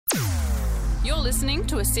You're listening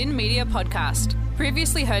to a Sin Media podcast,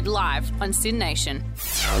 previously heard live on Sin Nation.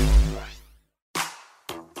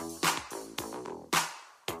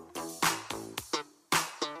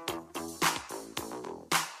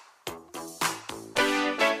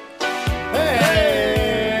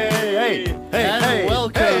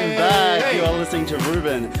 To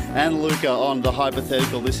Ruben and Luca on The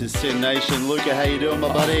Hypothetical. This is Sin Nation. Luca, how you doing,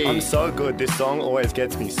 my buddy? I'm so good. This song always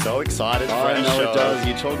gets me so excited for I our know show. it does.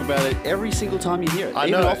 You talk about it every single time you hear it, I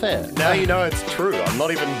even know. off air. Now you know it's true. I'm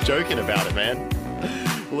not even joking about it, man.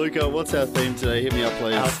 Luca, what's our theme today? Hit me up,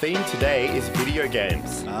 please. Our theme today is video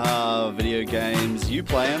games. Video games. You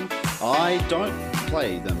play them. I don't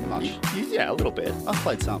play them much. Yeah, a little bit. I've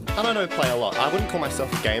played some. I don't know, play a lot. I wouldn't call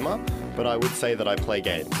myself a gamer, but I would say that I play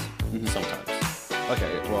games sometimes.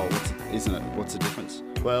 Okay, well, what's the difference?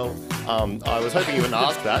 Well, I was hoping you wouldn't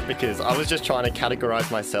ask that because I was just trying to categorize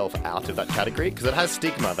myself out of that category because it has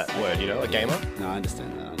stigma, that word, you know, a gamer. No, I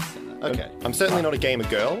understand that. Okay. I'm certainly not a gamer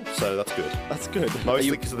girl, so that's good. That's good.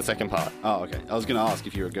 Mostly because of the second part. Oh, okay. I was going to ask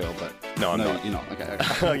if you're a girl, but... No, I'm not. You're not.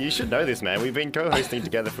 Okay. You should know this, man. We've been co-hosting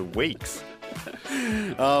together for weeks.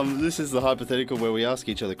 This is The Hypothetical, where we ask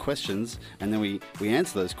each other questions and then we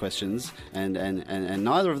answer those questions and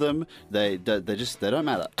neither of them they don't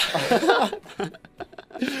matter.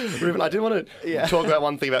 Ruben, I do want to talk about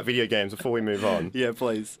one thing about video games before we move on. Yeah,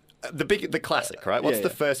 please. The classic, right? What's Yeah. the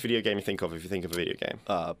first video game you think of if you think of a video game?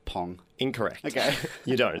 Pong. Incorrect. Okay.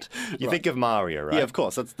 You don't. You Right. think of Mario, right? Yeah, of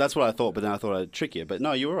course. That's what I thought, but then I thought I'd trick you. But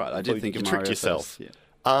no, you were right. I did think of you Mario tricked yourself. first.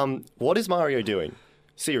 Yeah. What is Mario doing?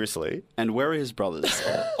 Seriously? And where are his brothers?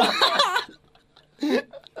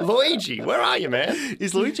 Luigi, where are you, man?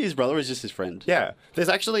 Is Luigi his brother or is just his friend? Yeah. There's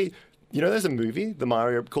actually, there's a movie,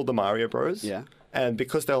 called The Mario Bros. Yeah. And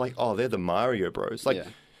because they're like, oh, they're the Mario Bros. Like, Yeah.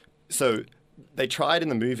 so they tried in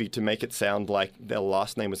the movie to make it sound like their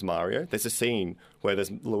last name was Mario. There's a scene where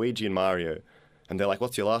there's Luigi and Mario, and they're like,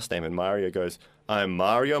 what's your last name? And Mario goes, I'm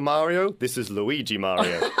Mario. This is Luigi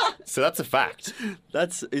Mario. So that's a fact.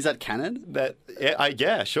 Is that canon?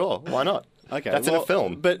 Yeah, sure. Why not? Okay. That's in a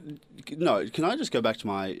film. But no, can I just go back to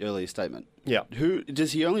my earlier statement? Yeah. Who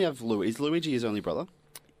does he only have? Is Luigi his only brother?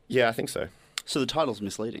 Yeah, I think so. So the title's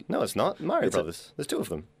misleading. No, it's not. Mario Brothers. There's two of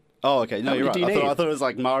them. Oh, okay. No, How you're right. many do you I thought it was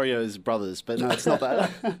like Mario's brothers, but no, it's not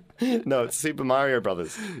that. No, it's Super Mario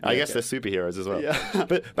Brothers. I guess they're superheroes as well. Yeah.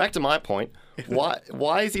 But back to my point,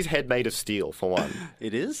 why is his head made of steel, for one?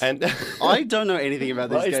 It is? And I don't know anything about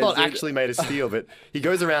this well, it's game, not dude. actually made of steel, but he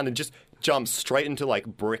goes around and just jumps straight into like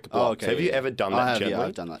brick blocks. Oh, okay, Have you yeah. ever done that I have, gently? yeah,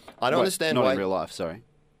 I've done that. I don't Wait, understand not why... in real life, sorry.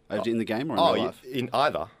 In the game or in real life? In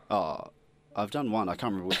either. Oh, I've done one. I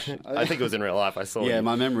can't remember which. I think it was in real life. I saw Yeah, you.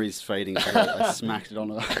 my memory's fading. So I smacked it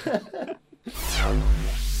on it.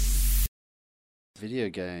 Video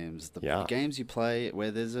games. The games you play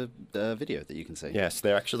where there's a video that you can see. Yes,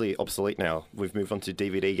 they're actually obsolete now. We've moved on to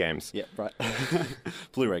DVD games. Yeah, right.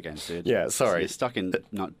 Blu-ray games, dude. Yeah, sorry. You're stuck in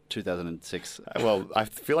not 2006. Well, I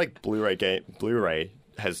feel like Blu-ray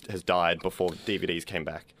has died before DVDs came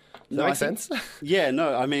back. Does that make sense? Yeah,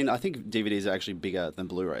 no, I mean, I think DVDs are actually bigger than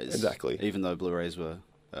Blu-rays. Exactly. Even though Blu-rays were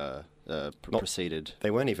preceded.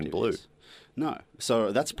 They weren't even DVDs. blue. No.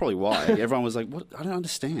 So that's probably why. Everyone was like, what? I don't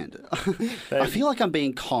understand. I feel like I'm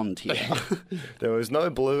being conned here. There was no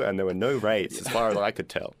blue and there were no rays, as far as I could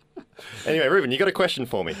tell. Anyway, Ruben, you got a question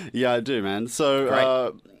for me? Yeah, I do, man. So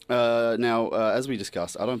Great. now, as we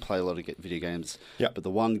discussed, I don't play a lot of video games. Yep. But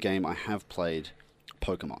the one game I have played,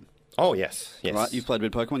 Pokemon. Oh, yes. Right? You've played a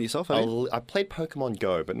bit of Pokemon yourself, have you? I played Pokemon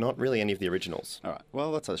Go, but not really any of the originals. All right.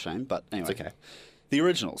 Well, that's a shame, but anyway. It's okay. The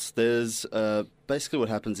originals. There's basically what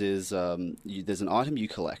happens is there's an item you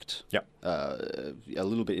collect. Yep. A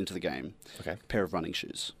little bit into the game. Okay. A pair of running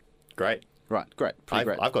shoes. Great. Right. Great. Pretty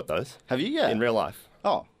great. I've got those. Have you? Yeah. In real life.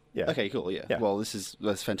 Oh. Yeah. Okay. Cool. Yeah. Yeah. Well,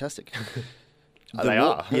 that's fantastic. They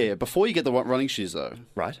are. Yeah. Before you get the running shoes, though.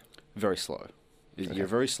 Right. Very slow. You're a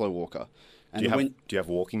very slow walker. And Do you have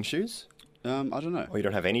walking shoes? I don't know. Or you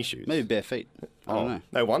don't have any shoes? Maybe bare feet. I don't know.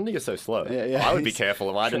 No wonder you're so slow. Yeah. I would be careful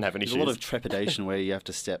if I didn't have any There's shoes. a lot of trepidation where you have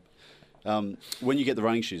to step. When you get the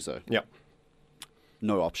running shoes, though, Yep.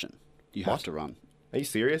 no option. You have What? to run. Are you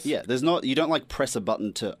serious? Yeah, there's not. You don't like press a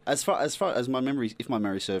button to. As far as my memory, if my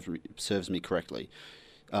memory serves me correctly,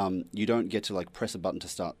 you don't get to like press a button to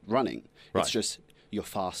start running. Right. It's just you're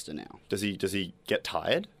faster now. Does he get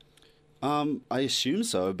tired? I assume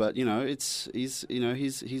so, but he's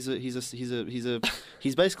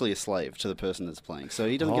basically a slave to the person that's playing, so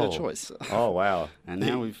he doesn't get a choice. Oh wow! And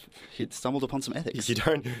now we've stumbled upon some ethics. You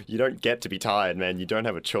don't get to be tired, man. You don't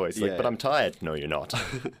have a choice. Like, Yeah. but I'm tired. No, you're not.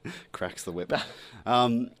 Cracks the whip.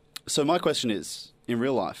 So my question is, in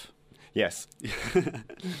real life, Yes.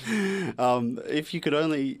 If you could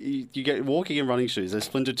only you get walking and running shoes, they're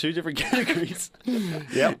split into two different categories.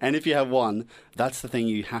 Yep. And if you have one, that's the thing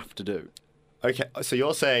you have to do. Okay, so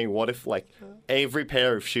you're saying what if like every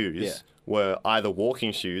pair of shoes Yeah. were either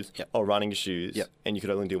walking shoes Yep. or running shoes, Yep. and you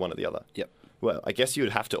could only do one or the other? Yep. Well, I guess you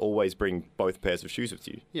would have to always bring both pairs of shoes with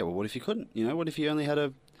you. Yeah. Well, what if you couldn't? You know, what if you only had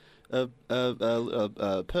a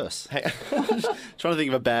purse? Hey, Trying to think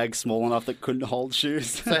of a bag small enough that couldn't hold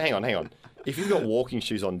shoes. so hang on. If you've got walking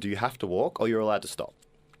shoes on, do you have to walk or you're allowed to stop?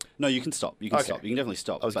 No, you can stop. You can Okay. stop. You can definitely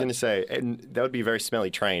stop. I was but- going to say, and that would be a very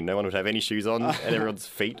smelly train. No one would have any shoes on, and everyone's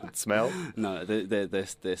feet would smell. No, they're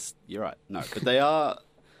you're right. No, but they are.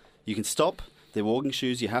 You can stop. They're walking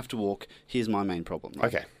shoes. You have to walk. Here's my main problem.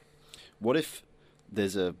 Right? Okay. What if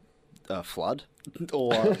there's a flood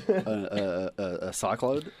or a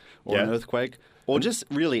cyclone or an Yeah. earthquake or just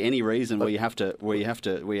really any reason where you have to run?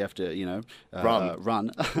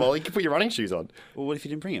 Well, you can put your running shoes on. Well, what if you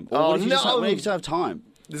didn't bring them? Or Oh, what if you just no! what if you don't have time?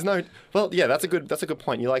 There's no. Well, yeah, that's a good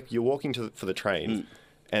point. You're walking for the train,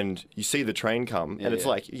 and you see the train come, and it's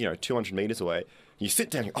yeah. like 200 meters away. You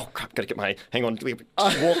sit down. Oh crap! Gotta get my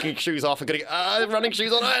walking shoes off. I gotta get running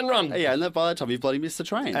shoes on and run. Yeah, and then by the time you bloody missed the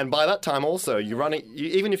train. And by that time, also, you're running.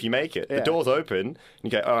 Even if you make it, the Yeah. door's open. And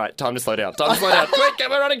you go, all right, time to slow down. Quick,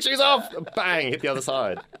 get my running shoes off. Bang! Hit the other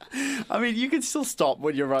side. I mean, you can still stop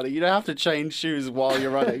when you're running. You don't have to change shoes while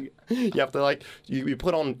you're running. You have to you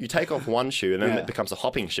take off one shoe and then Yeah. it becomes a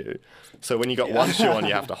hopping shoe. So when you got one shoe on,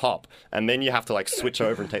 you have to hop, and then you have to switch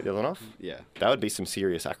over and take the other one off. Yeah. That would be some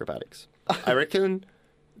serious acrobatics. I reckon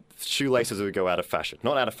shoelaces would go out of fashion.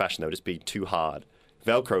 Not out of fashion, they would just be too hard.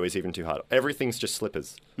 Velcro is even too hard. Everything's just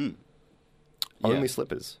slippers. Only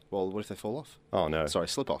slippers. Well, what if they fall off? Oh no. Sorry,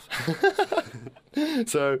 slip off.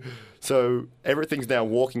 So everything's now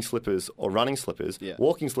walking slippers or running slippers. Yeah.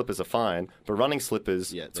 Walking slippers are fine, but running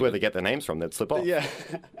slippers, Yeah, that's they're where good. they get their names from. They'd slip off. Yeah.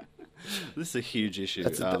 This is a huge issue.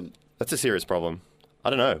 That's a serious problem. I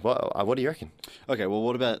don't know. What do you reckon? Okay, well,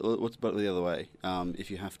 what about the other way? If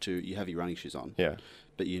you have your running shoes on, Yeah.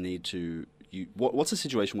 but you need to, what's a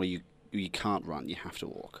situation where you can't run, you have to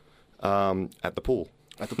walk? At the pool.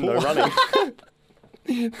 At the pool? No running.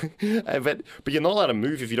 but you're not allowed to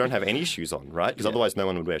move if you don't have any shoes on, right? Because Yeah. otherwise no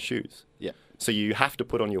one would wear shoes. Yeah. So you have to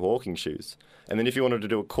put on your walking shoes. And then if you wanted to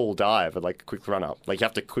do a cool dive or a quick run up, you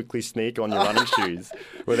have to quickly sneak on your running shoes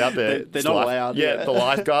without the... They're not allowed. Yeah, the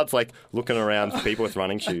lifeguards looking around for people with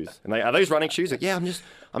running shoes. And are those running shoes? Yeah,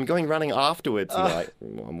 I'm going running afterwards. And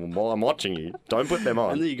they're I'm watching you. Don't put them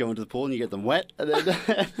on. And then you go into the pool and you get them wet. And then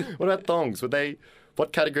What about thongs?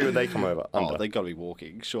 What category would they come over under? oh, they've got to be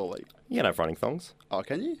walking, surely. You can have running thongs. Oh,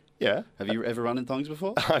 can you? Yeah. Have you ever run in thongs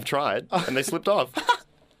before? I've tried, and they slipped off.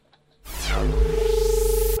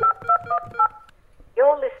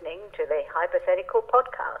 You're listening to the Hypothetical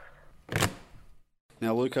Podcast.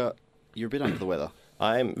 Now, Luca, you're a bit under the weather.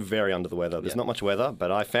 I am very under the weather. There's Yeah. not much weather,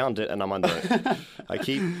 but I found it and I'm under it.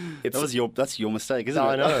 That's your mistake, isn't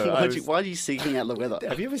I it? know. Why are you seeking out the weather?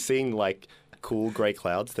 Have you ever seen cool grey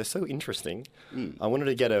clouds? They're so interesting. I wanted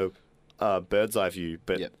to get a bird's eye view,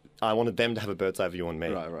 but Yep. I wanted them to have a bird's eye view on me.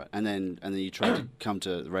 Right. And then you tried to come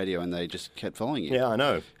to the radio and they just kept following you. Yeah, I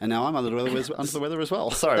know. And now I'm under the weather as well.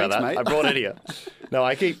 Sorry Thanks, about that. mate. I brought it here. No,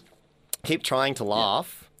 I keep trying to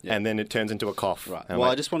laugh, Yeah. and then it turns into a cough. Right. And I'm Well, I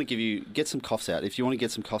like, just want to get some coughs out. If you want to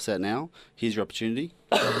get some coughs out now, here's your opportunity.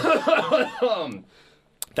 that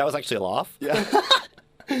was actually a laugh. Yeah.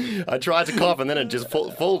 I tried to cough, and then it just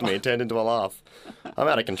fooled me. It turned into a laugh. I'm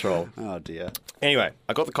out of control. Oh dear. Anyway,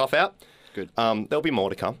 I got the cough out. Good. There'll be more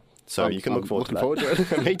to come, so you can look forward to that. looking forward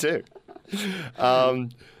to it. Me too.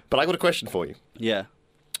 But I got a question for you. Yeah.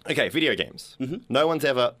 Okay, video games. No one's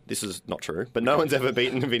ever, this is not true, but no one's ever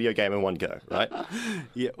beaten a video game in one go, right?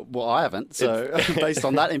 Yeah. Well, I haven't. So based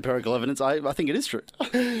on that empirical evidence, I think it is true.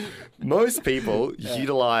 Most people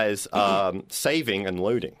utilize saving and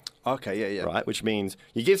loading, Okay. Yeah. right? Which means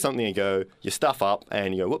you give something a go, you stuff up,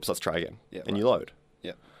 and you go, whoops, let's try again. Yeah, and right. you load.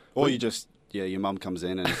 Yeah. Or you just your mum comes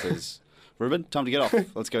in and says, "Ruben, time to get off.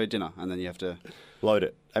 Let's go eat dinner," and then you have to Load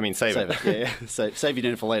it. I mean, save it. Yeah. Save your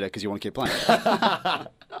dinner for later because you want to keep playing.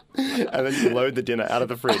 And then you load the dinner out of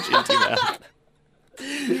the fridge into your mouth.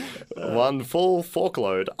 One full fork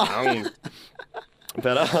load. But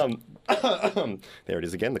there it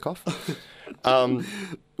is again, the cough.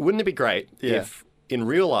 Wouldn't it be great if in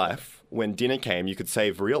real life, when dinner came, you could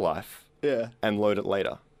save real life Yeah. and load it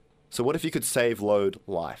later? So what if you could save, load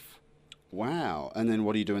life? Wow. And then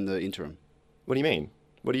what do you do in the interim? What do you mean?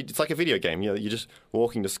 It's like a video game. You're just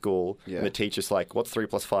walking to school, Yeah. and the teacher's like, "What's 3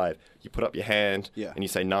 + 5?" You put up your hand, Yeah. and you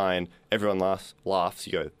say 9. Everyone laughs.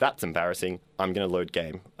 You go, "That's embarrassing. I'm going to load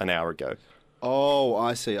game an hour ago." Oh,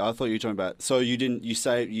 I see. I thought you were talking about. So you didn't. You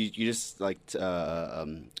save. You just like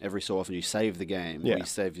every so often you save the game. Yeah. Or you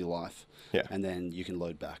save your life. Yeah. And then you can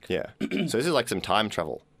load back. Yeah. So this is like some time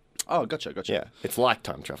travel. Oh, gotcha. Yeah. It's like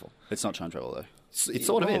time travel. It's not time travel though. It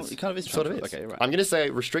sort of Well, is. It kind of is. Sort time of is. travel. Okay, right. I'm going to say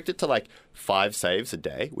restrict it to like 5 saves a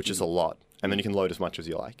day, which is a lot. And then you can load as much as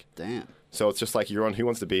you like. Damn. So it's just like you're on Who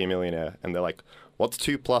Wants to Be a Millionaire? And they're like, what's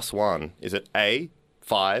 2 plus 1? Is it A,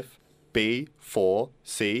 5, B, 4,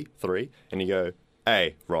 C, 3? And you go,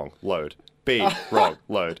 A, wrong, load. B, wrong,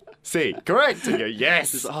 load. C, correct. And you go,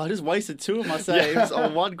 yes. I just wasted 2 of my saves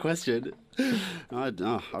on one question. I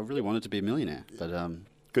really wanted to be a millionaire, but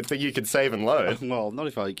Good thing you can save and load. well, not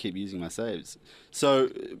if I keep using my saves. So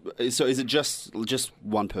is it just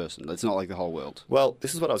one person? It's not like the whole world. Well,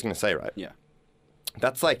 this is what I was going to say, right? Yeah.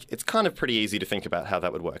 That's like, it's kind of pretty easy to think about how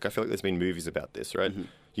that would work. I feel like there's been movies about this, right? Mm-hmm.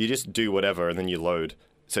 You just do whatever and then you load.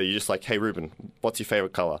 So you're just like, hey, Ruben, what's your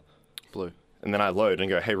favorite color? Blue. And then I load and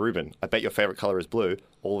go, hey, Ruben, I bet your favorite color is blue.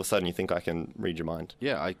 All of a sudden you think I can read your mind.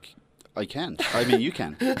 Yeah, I can. I mean, you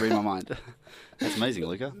can read my mind. That's amazing,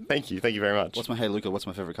 Luca. Thank you very much. Hey, Luca, what's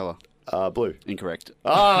my favorite color? Blue. Incorrect.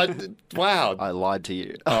 Ah, wow. I lied to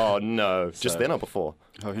you. Oh, no. Just then or before?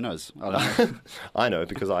 Oh, who knows? I don't know. I know,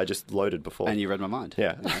 because I just loaded before. And you read my mind.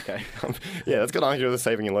 Yeah. Okay. Yeah, that's got nothing to do with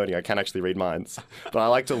saving and loading. I can actually read minds. But I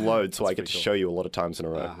like to load so I get to pretty cool. show you a lot of times in a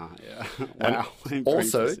row. Yeah. And Wow. Very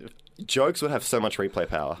also, impressive. jokes would have so much replay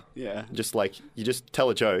power. Yeah. Just like, you just tell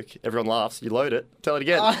a joke, everyone laughs, you load it, tell it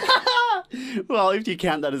again. Well, if you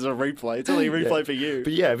count that as a replay, it's only a replay for you.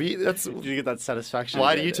 But yeah, that's... Do you get that satisfaction?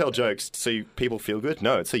 Why do you tell jokes? So people feel good?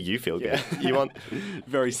 No, it's so you feel good. Yeah. You want...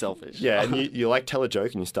 Very selfish. Yeah, and you like tell a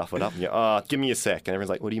joke and you stuff it up and you're, give me a sec. And everyone's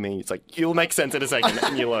like, what do you mean? It's like, you'll make sense in a second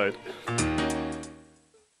and you load.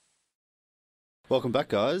 Welcome back,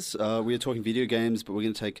 guys. We are talking video games, but we're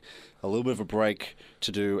going to take a little bit of a break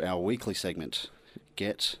to do our weekly segment,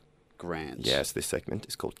 Get Grant. Yes, this segment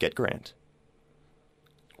is called Get Grant.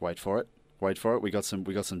 Wait for it. We got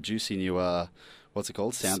some juicy new what's it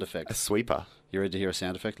called? Sound A effects. sweeper. You ready to hear a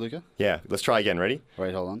sound effect, Luca? Yeah, let's try again. Ready?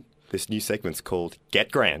 Wait, hold on. This new segment's called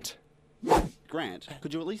Get Grant. Grant,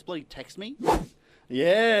 could you at least bloody text me?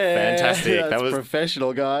 Yeah, Fantastic. That's That was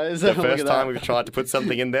professional, guys. The Look first at time that. we've tried to put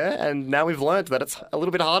something in there, and now we've learned that it's a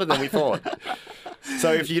little bit harder than we thought.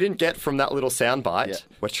 So if you didn't get from that little soundbite, Yeah.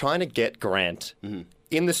 we're trying to get Grant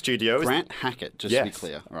in the studio. Grant Hackett, just to be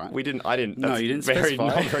clear, all right? We didn't. I didn't. No, that's you didn't very, specify.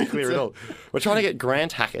 Not very clear at all. We're trying to get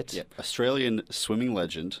Grant Hackett Yeah, Australian swimming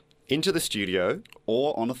legend, into the studio.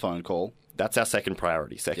 or on a phone call. That's our second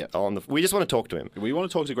priority. Yeah. We just want to talk to him. We want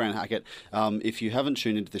to talk to Grant Hackett. If you haven't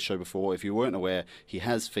tuned into this show before, if you weren't aware, he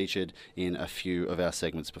has featured in a few of our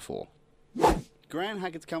segments before. Grant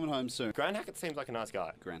Hackett's coming home soon. Grant Hackett seems like a nice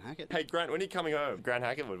guy. Grant Hackett. Hey, Grant, when are you coming home? Grant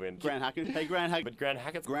Hackett would win. Grant Hackett. Hey, Grant Hackett. But Grant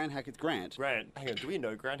Hackett's... Grant Hackett's Grant. Grant, hang on, do we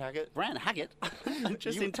know Grant Hackett? Grant Hackett.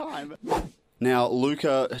 Just in time. Now,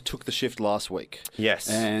 Luca took the shift last week. Yes.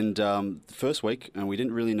 And the first week, and we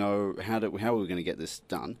didn't really know how we were going to get this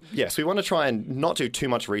done. Yes, we want to try and not do too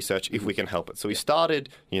much research if we can help it. So we started,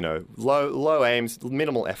 low aims,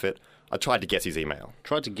 minimal effort. I tried to guess his email.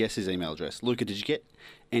 Tried to guess his email address. Luca, did you get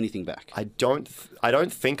anything back? I don't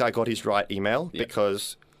think I got his right email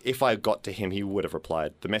because if I got to him, he would have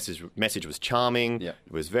replied. The message was charming. Yep.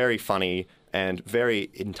 It was very funny and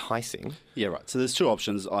very enticing. Yeah, right. So there's two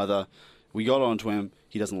options. Either we got onto him,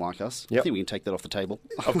 he doesn't like us. I Yep. think we can take that off the table.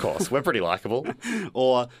 Of course, we're pretty likable.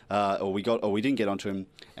 or we didn't get onto him,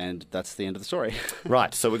 and that's the end of the story.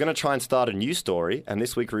 Right, so we're going to try and start a new story. And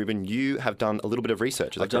this week, Ruben, you have done a little bit of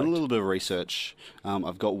research. Is I've that done a correct? little bit of research.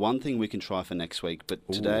 I've got one thing we can try for next week, but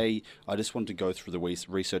today I just wanted to go through the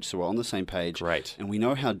research so we're on the same page. Great. And we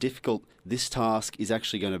know how difficult this task is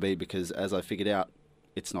actually going to be because, as I figured out,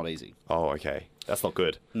 it's not easy. Oh, okay. That's not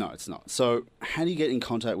good. No, it's not. So how do you get in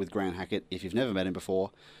contact with Grant Hackett if you've never met him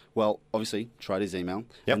before? Well, obviously, tried his email,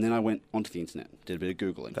 Yep. and then I went onto the internet, did a bit of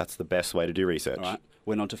Googling. That's the best way to do research. All right.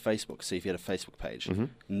 Went onto Facebook, see if he had a Facebook page. Mm-hmm.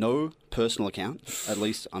 No personal account, at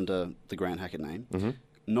least under the Grant Hackett name. Mm-hmm.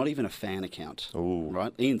 Not even a fan account. Ooh.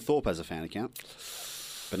 Right? Ian Thorpe has a fan account,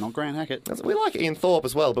 but not Grant Hackett. We like Ian Thorpe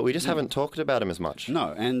as well, but we just haven't talked about him as much.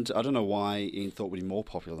 No, and I don't know why Ian Thorpe would be more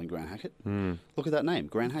popular than Grant Hackett. Look at that name,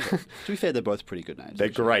 Grant Hackett. To be fair, they're both pretty good names. They're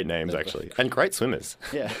actually. great names, They're actually. And great swimmers.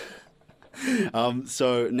 Yeah.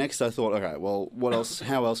 So next I thought, okay, well, what else?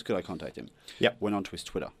 How else could I contact him? Yep. Went onto his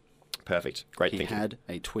Twitter. Perfect. Great He thinking. had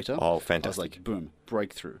a Twitter. Oh, I was fantastic. like, boom,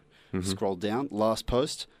 breakthrough. Scrolled down, last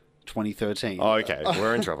post, 2013. Oh, okay.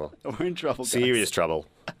 We're in trouble. We're in trouble, guys. Serious trouble.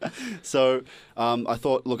 So I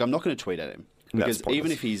thought, look, I'm not going to tweet at him That's because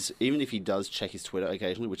even pointless. if he does check his Twitter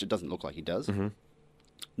occasionally, which it doesn't look like he does,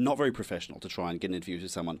 not very professional to try and get an interview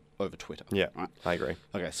with someone over Twitter. Yeah, Right? I agree.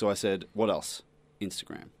 Okay, so I said, what else?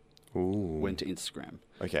 Instagram. Ooh. Went to Instagram.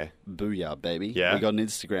 Okay. Booyah, baby. Yeah. We got an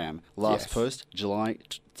Instagram. Last Yes. post, July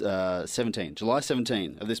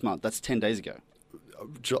 17 of this month. That's 10 days ago.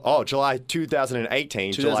 July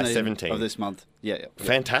 2018, July 17th. of this month. Yeah.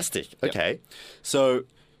 Fantastic. Yeah. Okay. So,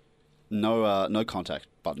 no contact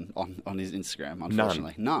button on his Instagram,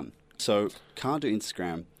 unfortunately. None. So, can't do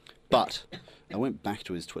Instagram, but I went back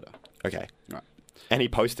to his Twitter. Okay. Right. And he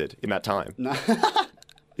posted in that time. No,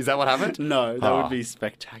 Is that what happened? no, that Oh. would be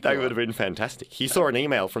spectacular. That would have been fantastic. He saw an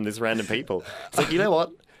email from this random people. It's like, you know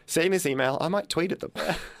what? Seeing this email, I might tweet at them.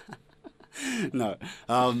 No.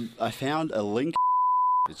 I found a link,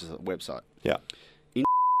 which is a website, Yeah.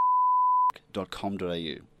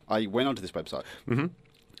 .com.au. I went onto this website. Mm-hmm.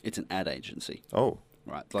 It's an ad agency, Oh.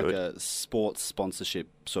 right? Like Good. a sports sponsorship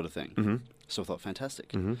sort of thing. Mm-hmm. So I thought, fantastic.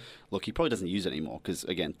 Mm-hmm. Look, he probably doesn't use it anymore because,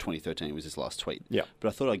 again, 2013 was his last tweet. Yeah. But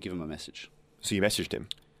I thought I'd give him a message. So you messaged him.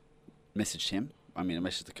 Messaged him. I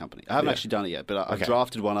messaged the company. I haven't Yeah. actually done it yet, but I've Okay.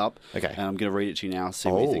 drafted one up. Okay. And I'm going to read it to you now, see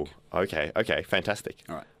what you Oh, think. okay, fantastic.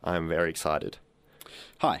 All right. I'm very excited.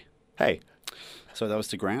 Hi. Hey, So that was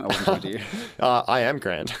to Grant. I wasn't talking to you. I am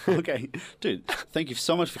Grant. Okay. Dude, thank you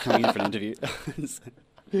so much for coming in for an interview.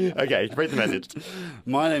 Okay, read the message.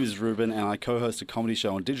 My name is Ruben, and I co-host a comedy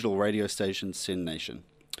show on digital radio station Sin Nation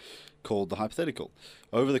called The Hypothetical.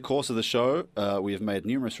 Over the course of the show, we have made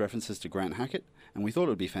numerous references to Grant Hackett, and we thought it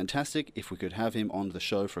would be fantastic if we could have him on the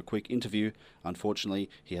show for a quick interview. Unfortunately,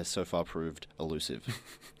 he has so far proved elusive.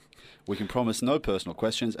 We can promise no personal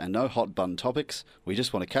questions and no hot button topics. We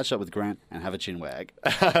just want to catch up with Grant and have a chin wag.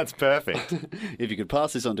 That's perfect. If you could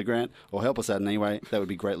pass this on to Grant or help us out in any way, that would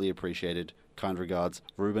be greatly appreciated. Kind regards,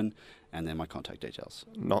 Ruben, and then my contact details.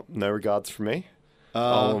 No regards from me.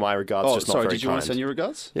 My regards. Just sorry, not very did you want kind. to send your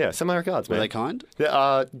regards? Yeah, send my regards, Were man. they kind?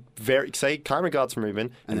 Say kind regards from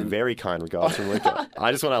Ruben and then- very kind regards from Luca.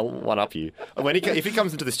 I just want to one up you. If he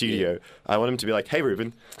comes into the studio, I want him to be like, "Hey,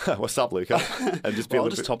 Ruben, what's up, Luca?" And just be Well, a I'll little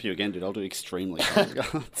just bit top you again, dude. I'll do extremely kind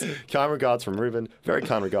regards. kind regards from Ruben, very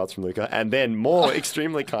kind regards from Luca, and then more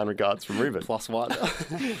extremely kind regards from Ruben. Plus one.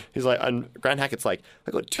 He's like, and Grant Hackett's like,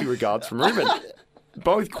 I got 2 regards from Ruben.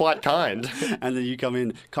 Both quite kind. And then you come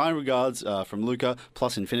in, kind regards from Luca,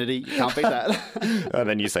 plus infinity. You can't beat that. And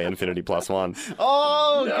then you say infinity plus 1.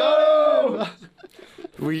 Oh, go!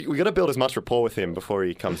 We got to build as much rapport with him before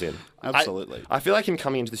he comes in. Absolutely. I feel like him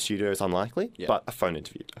coming into the studio is unlikely, Yeah. but a phone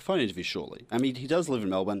interview. A phone interview, shortly. I mean, he does live in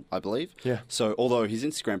Melbourne, I believe. Yeah. So, although his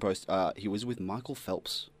Instagram post, he was with Michael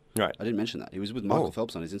Phelps. Right. I didn't mention that. He was with Michael Oh.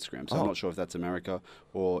 Phelps on his Instagram, so Oh. I'm not sure if that's America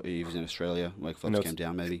or he was in Australia. Michael Phelps No, came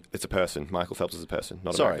down, maybe. It's a person. Michael Phelps is a person,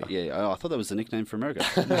 not Sorry, America. yeah. I thought that was the nickname for America.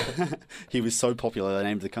 He was so popular, they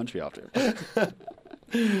named the country after him.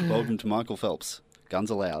 Welcome to Michael Phelps. Guns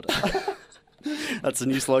allowed. That's the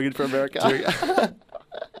new slogan for America.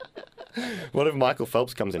 What if Michael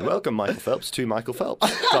Phelps comes in? Welcome, Michael Phelps, to Michael Phelps.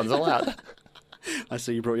 Guns allowed. I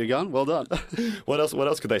see you brought your gun. Well done. What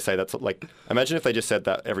else could they say? That's like, imagine if they just said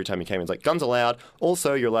that every time he came in. It's like, guns allowed.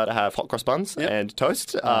 Also, you're allowed to have hot cross buns Yep. and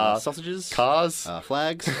toast. Sausages. Cars.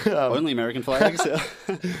 Flags. Only American flags.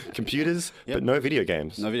 Computers. Yep. But no video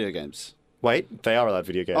games. No video games. Wait, they are allowed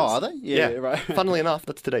video games. Oh, are they? Yeah, right. Funnily enough,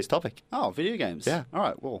 that's today's topic. Oh, video games. Yeah. All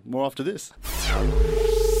right. Well, more after this.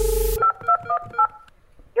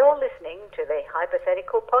 You're listening to the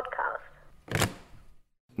Hypothetical Podcast.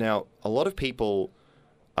 Now, a lot of people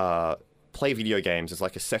play video games as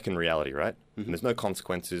like a second reality, right? And there's no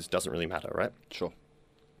consequences, doesn't really matter, right? Sure.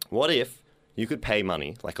 What if you could pay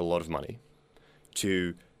money, like a lot of money,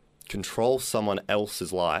 to control someone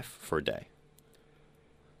else's life for a day?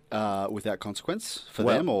 Without consequence for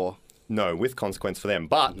Well- them, or No, with consequence for them.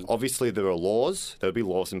 But obviously there are laws. There would be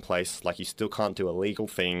laws in place. Like you still can't do illegal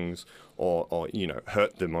things or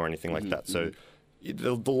hurt them or anything like that. So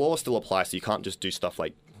the law still applies. So you can't just do stuff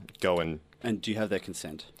like go and... and do you have their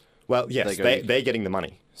consent? Well, yes, they're getting the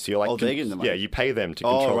money. So you're like... Oh, they're getting the money. Yeah, you pay them to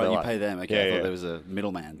control Oh, right. their You life. pay them. Okay. Yeah, I thought yeah. there was a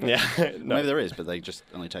middleman. but Yeah. No, Maybe there is, but they just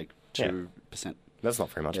only take 2%. that's not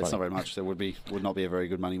very much Yeah, it's not money. very much. There would not be a very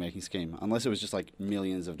good money making scheme unless it was just like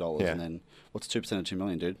millions of dollars. Yeah. And then what's 2% of 2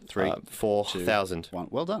 million, dude? 3, 4,000. 1.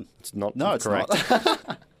 Well done. It's not No, it's correct.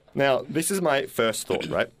 not. Now, this is my first thought,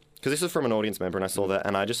 right? Because this is from an audience member, and I saw that,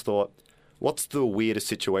 and I just thought, what's the weirdest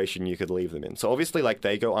situation you could leave them in? So obviously, like,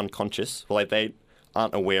 they go unconscious, or like they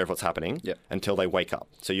aren't aware of what's happening Yep. until they wake up.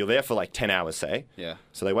 So you're there for like 10 hours, say. Yeah.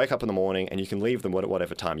 So they wake up in the morning, and you can leave them at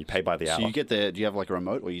whatever time. You pay by the hour. So you get their. Do you have like a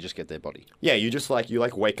remote, or you just get their body? Yeah, you just like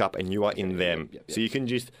wake up and you are in them. yep. So you can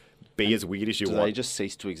just be as weird as you Do want. they just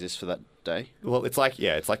cease to exist for that day? Well, it's like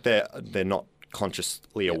they're not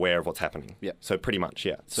consciously aware of what's happening. Yeah. So pretty much,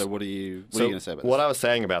 yeah. So what are you So going to say about what this? I was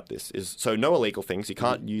saying about this is, so no illegal things. You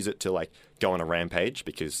can't use it to like go on a rampage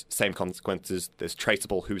because same consequences. There's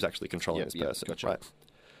traceable who's actually controlling this person, gotcha. right?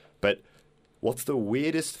 But what's the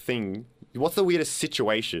weirdest thing? What's the weirdest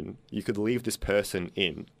situation you could leave this person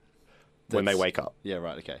in when they That's- wake up? Yeah,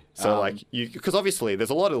 right, okay. So like because obviously there's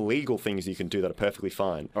a lot of legal things you can do that are perfectly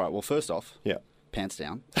fine. All right, well, first off, Yeah. pants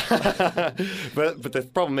down. but the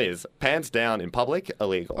problem is pants down in public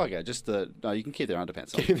illegal. Okay, no, you can keep their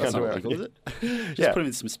underpants on. Keep the That's not underwear illegal, on, is it? Just Yeah. put them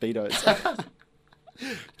in some Speedos.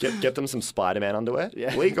 Get them some Spider-Man underwear.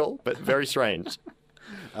 Yeah. Legal, but very strange.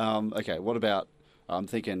 Okay, what about, I'm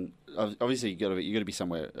thinking, obviously you got to be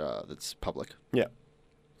somewhere that's public. Yeah.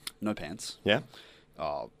 No pants. Yeah.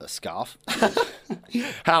 Oh, a scarf.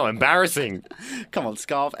 How embarrassing. Come on,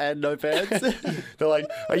 scarf and no pants. They're like,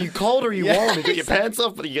 are you cold or are you warm? You got your pants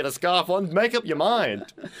off, but you get a scarf on. Make up your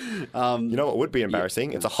mind. You know what would be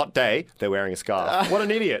embarrassing? It's a hot day. They're wearing a scarf. What an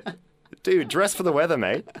idiot. Dude, dress for the weather,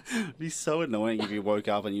 mate. It'd be so annoying if you woke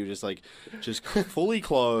up and you were just fully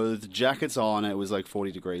clothed, jackets on, it was like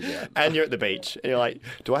 40 degrees out. And you're at the beach. And you're like,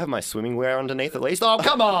 do I have my swimming wear underneath at least? Oh,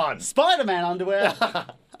 come on. Spider-Man underwear!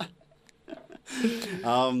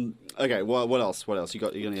 Okay, well, what else? You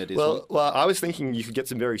got any ideas? Well, I was thinking you could get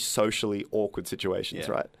some very socially awkward situations,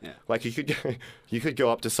 Yeah, right? yeah. Like you could go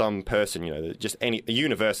up to some person, just a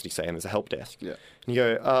university, say, and there's a help desk. Yeah. And you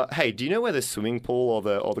go, hey, do you know where the swimming pool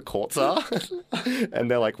or the courts are? And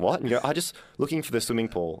they're like, what? And you go, I'm just looking for the swimming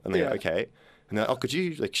pool. And they Yeah. go, okay. And they're like, oh, could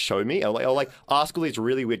you like show me? Or like ask all these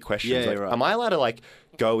really weird questions. Yeah, like, right. am I allowed to like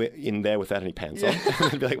go in there without any pants on?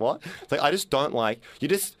 And they'd be like, what? It's like, I just don't like, you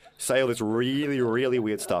just say all this really, really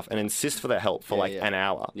weird stuff and insist for their help for like yeah. an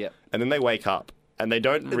hour. Yeah. And then they wake up and they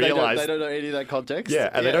don't realize. They don't know any of that context.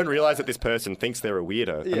 Yeah, and they don't realize that this person thinks they're a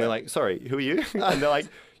weirdo. And Yeah. they're like, sorry, who are you? And they're like,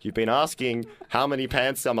 you've been asking how many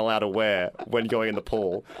pants I'm allowed to wear when going in the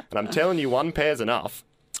pool. And I'm telling you, one pair's enough.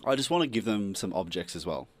 I just want to give them some objects as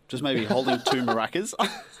well. Just maybe holding two maracas.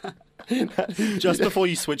 Just before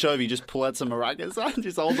you switch over, you just pull out some maracas.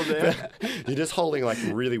 Just hold them there. You're just holding like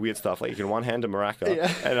really weird stuff. Like you can one hand a maraca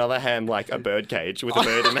Yeah. and another hand like a bird cage with a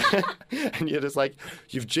bird in there. And you're just like,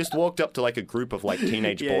 you've just walked up to like a group of like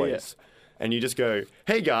teenage Yeah, boys. And you just go,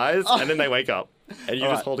 hey guys. And then they wake up. And you're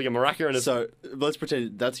All just right. holding a maraca and a... So let's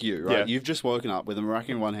pretend that's you, right? Yeah. You've just woken up with a maraca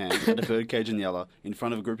in one hand and a bird cage in the other in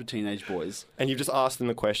front of a group of teenage boys. And you've just asked them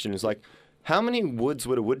the question, is like, how many woods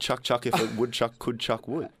would a woodchuck chuck if a woodchuck could chuck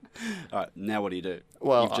wood? All right, now what do you do?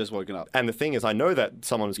 Well, You've just woken up. And the thing is, I know that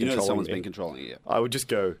someone was You know that controlling someone's me. been controlling you. I would just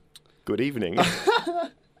go, good evening.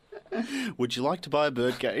 Would you like to buy a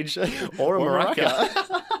bird cage? Or a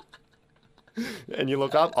maraca. And you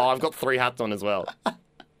look up, oh, I've got 3 hats on as well.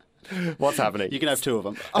 What's happening? You can have 2 of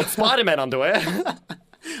them. It's Spider-Man underwear.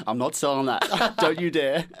 I'm not selling that. Don't you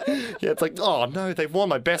dare. Yeah, it's like, oh no, they've worn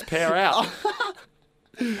my best pair out.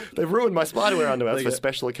 They've ruined my spiderwear underwear. That's They for go-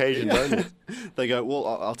 special occasions only. They go, well,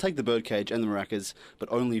 I'll take the bird cage and the maracas, but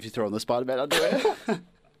only if you throw on the Spider-Man underwear.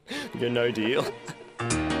 You go, no deal.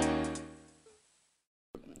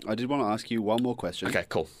 I did want to ask you one more question. Okay,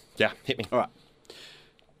 cool. Yeah, hit me. All right.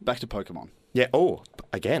 Back to Pokemon. Yeah, oh,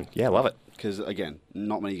 again. Yeah, love it. Because, again,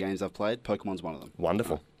 not many games I've played. Pokemon's one of them.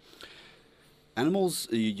 Wonderful. Animals,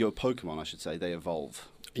 your Pokemon, I should say, they evolve.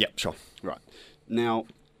 Yep, sure. Right. Now,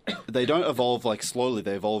 they don't evolve like slowly.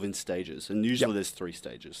 They evolve in stages. And usually there's 3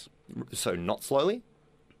 stages. So not slowly?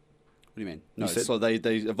 What do you mean? No, said- so they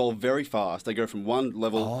evolve very fast. They go from one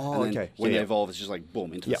level, Oh, and then okay. when Yeah, they yeah. evolve, it's just like,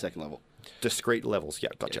 boom, into Yeah. the second level. Discrete levels. Yeah,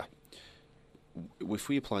 gotcha. If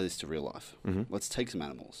we apply this to real life, Mm-hmm. let's take some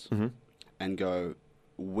animals and go,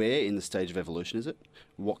 where in the stage of evolution is it?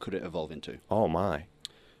 What could it evolve into? Oh my.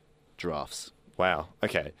 Giraffes. Wow.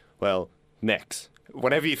 Okay. Well, necks.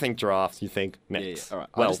 Whenever you think giraffes, you think Yeah, necks. yeah. All right.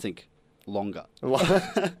 Well, I just think longer.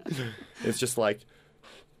 it's just like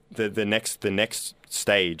the next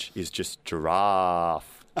stage is just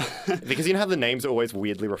giraffe. Because you know how the names are always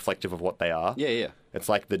weirdly reflective of what they are? Yeah, yeah. It's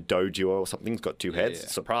like the dojo or something's got 2 heads. yeah.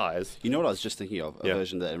 Surprise. You know what I was just thinking of? A Yeah.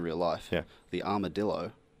 version of that in real life. Yeah. The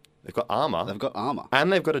armadillo. They've got armor. They've got armor.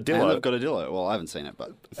 And they've got a dillo. And they've got a dillo. Well, I haven't seen it,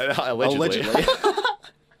 but Allegedly.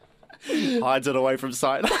 hides it away from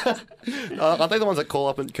sight. Aren't they the ones that curl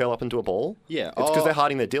up into a ball? Yeah. It's because they're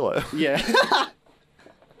hiding their dillo. Yeah.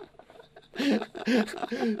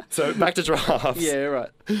 So back to giraffes. yeah, right.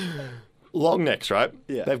 Long necks, right?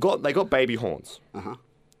 Yeah. They got baby horns. Uh-huh.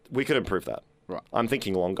 We could improve that. Right. I'm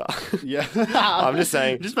thinking longer. Yeah. I'm just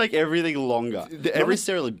saying. Just make everything longer. Not every-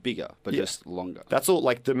 necessarily bigger, but Yeah. just longer. That's all.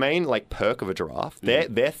 Like the main like perk of a giraffe.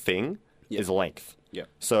 Their thing is length. Yeah.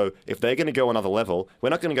 So if they're going to go another level, we're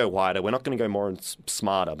not going to go wider. We're not going to go more and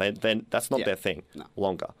smarter. Then that's not their thing. No.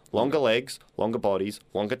 Longer legs, longer bodies,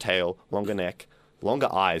 longer tail, longer neck, longer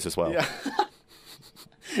eyes as well. Yeah.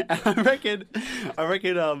 And I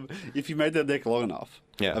reckon, if you made their neck long enough,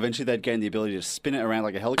 eventually they'd gain the ability to spin it around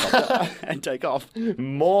like a helicopter and take off.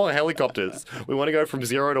 More helicopters. We want to go from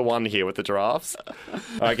 0 to 1 here with the giraffes. All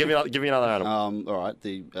right, give me another animal. All right,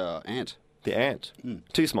 the ant. The ant.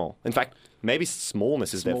 Too small. In fact, maybe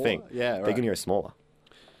smallness is their thing. Yeah, right. They're going to go smaller.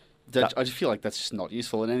 I just feel like that's just not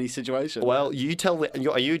useful in any situation. Well, are you telling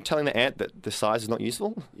the ant that the size is not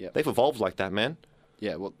useful? Yeah. They've evolved like that, man.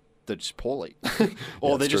 Yeah, well, they're just poorly.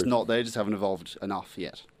 Or they're just true. not, they just haven't evolved enough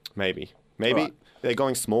yet. Maybe Right. they're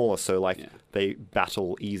going smaller, so they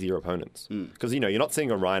battle easier opponents. Because you're not seeing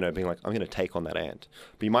a rhino being like, I'm going to take on that ant,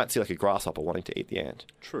 but you might see like a grasshopper wanting to eat the ant.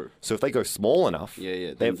 True. So if they go small enough,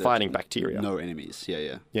 Yeah. they're fighting bacteria. No enemies.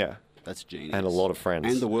 Yeah. Yeah, That's genius. and a lot of friends.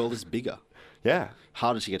 And the world is bigger. Yeah.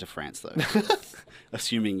 Harder to get to France, though.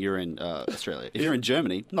 Assuming you're in Australia. If you're in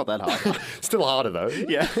Germany, not that hard. Still harder though.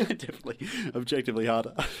 Yeah, definitely. Objectively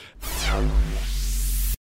harder.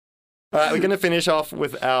 All right, we're going to finish off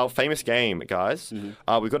with our famous game, guys.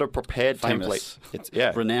 We've got a prepared Famous. template.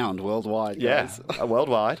 It's Renowned worldwide. yeah, Guys.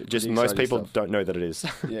 Worldwide. Just Pretty most exciting people stuff. don't know that it is.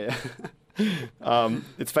 Yeah.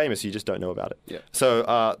 It's famous. You just don't know about it. Yeah.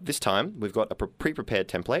 So this time we've got a pre-prepared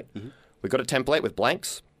template. We've got a template with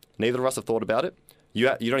blanks. Neither of us have thought about it. You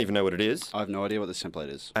don't even know what it is. I have no idea what this template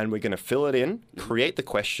is. And we're going to fill it in, create the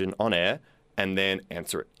question on air, and then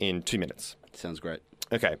answer it in 2 minutes. Sounds great.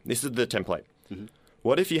 Okay, this is the template.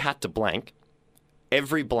 What if you had to blank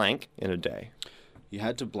every blank in a day? You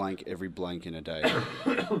had to blank every blank in a day.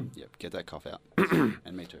 Yep, get that cough out.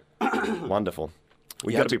 And me too. Wonderful.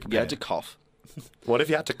 We You got had to be You prepared. had to cough. What if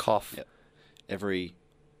you had to cough? Yep. Every...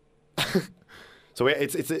 So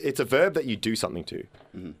it's a verb that you do something to.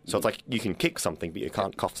 So it's like you can kick something, but you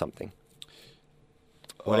can't cough something.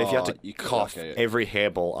 What if you had to cough every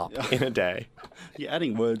hairball up in a day? You're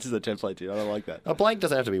adding words to the template, dude. I don't like that. A blank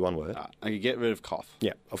doesn't have to be one word. I could get rid of cough.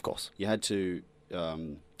 Yeah, of course. You had to...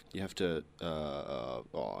 you have to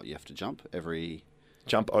jump every...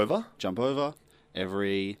 Jump over? Jump over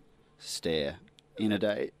every stair in a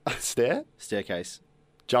day. Stair? Staircase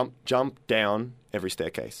Jump down every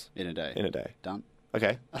staircase in a day. in a day. Done.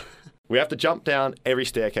 Okay. We have to jump down every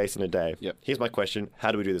staircase in a day. Yep. Here's my question.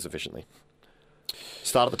 How do we do this efficiently?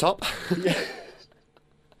 Start at the top.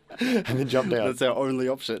 And then jump down. That's our only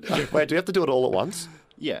option. Wait, do we have to do it all at once?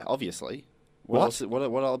 Yeah, obviously. What?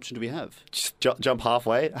 What option do we have? Just jump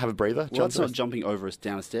halfway, have a breather. Well, it's not jumping over us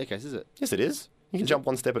down a staircase, is it? Yes, it is. You can jump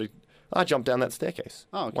one step at a... I jump down that staircase.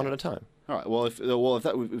 Oh, okay. One at a time. All right. Well, if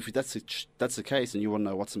that's the case, and you want to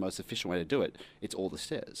know what's the most efficient way to do it, it's all the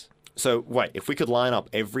stairs. So, wait, if we could line up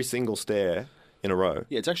every single stair in a row...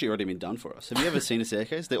 Yeah, it's actually already been done for us. Have you ever seen a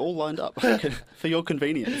staircase? They're all lined up for your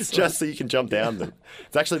convenience. Just so you can jump down them.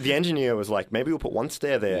 It's actually, the engineer was like, maybe we'll put one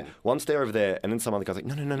stair there, Yeah. one stair over there, and then some other guy's like,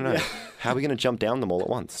 no. How are we going to jump down them all at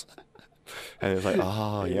once? And it's like,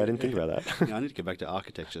 oh, yeah, I didn't think about that. Yeah, I need to go back to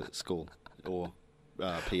architecture school or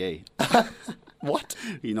PE. What?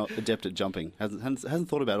 You're not adept at jumping. Hasn't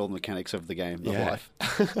thought about all the mechanics of the game of Yeah. life.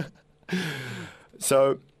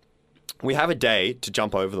 So, we have a day to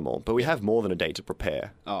jump over them all, but we have more than a day to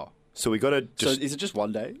prepare. Oh. So we got to just... So is it just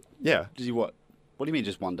one day? yeah, Did you what? What do you mean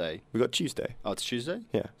just one day? we got Tuesday. Oh, it's Tuesday?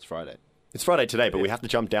 Yeah. It's Friday. It's Friday today, but we have to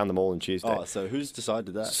jump down them all on Tuesday. Oh, so who's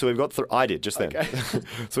decided that? So we've got... I did, just then. Okay.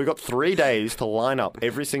 So we've got 3 days to line up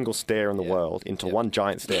every single stair in the Yeah. world into Yeah. one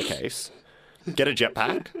giant staircase, get a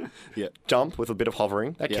jetpack, Yeah. jump with a bit of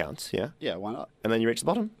hovering. That Yeah. counts, yeah. Yeah, why not? And then you reach the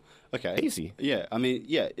bottom. Okay. Easy. Yeah, I mean,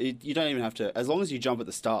 yeah, you don't even have to... As long as you jump at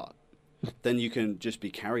the start, then you can just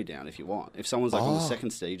be carried down if you want. If someone's like on the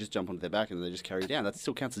second stair, you just jump onto their back and they just carry you down. That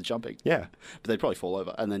still counts as jumping. Yeah. But they'd probably fall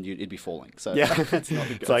over and then it'd be falling. So Yeah. that's not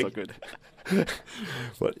good. It's That's like- not good.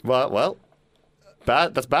 Well,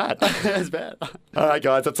 bad. That's bad. That's bad. All right,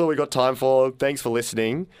 guys, that's all we got time for. Thanks for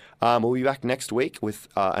listening. We'll be back next week with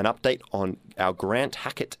an update on our Grant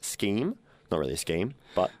Hackett scheme. Not really a scheme,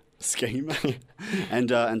 but... Scheme.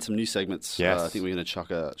 and some new segments. Yes. I think we're going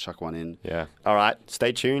to chuck one in. yeah. All right,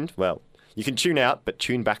 stay tuned. Well, you can tune out, but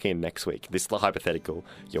tune back in next week. This is The Hypothetical.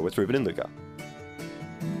 You're with Ruben and Luca.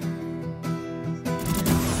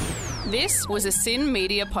 This was a Sin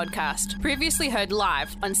Media podcast, previously heard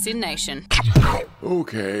live on Sin Nation.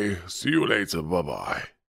 Okay, see you later. Bye-bye.